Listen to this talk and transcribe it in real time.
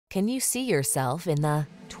Can you see yourself in the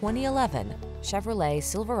 2011 Chevrolet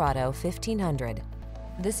Silverado 1500?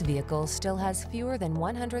 This vehicle still has fewer than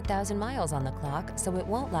 100,000 miles on the clock, so it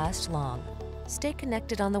won't last long. Stay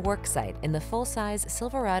connected on the worksite in the full-size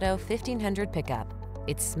Silverado 1500 pickup.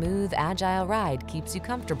 Its smooth, agile ride keeps you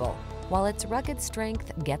comfortable, while its rugged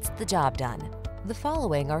strength gets the job done. The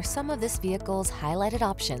following are some of this vehicle's highlighted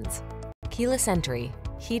options: keyless entry,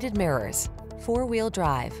 heated mirrors, four-wheel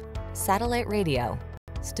drive, satellite radio,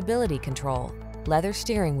 stability control, leather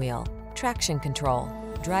steering wheel, traction control,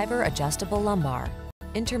 driver adjustable lumbar,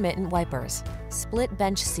 intermittent wipers, split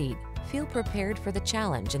bench seat. Feel prepared for the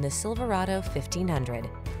challenge in the Silverado 1500.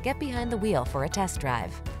 Get behind the wheel for a test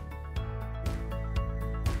drive.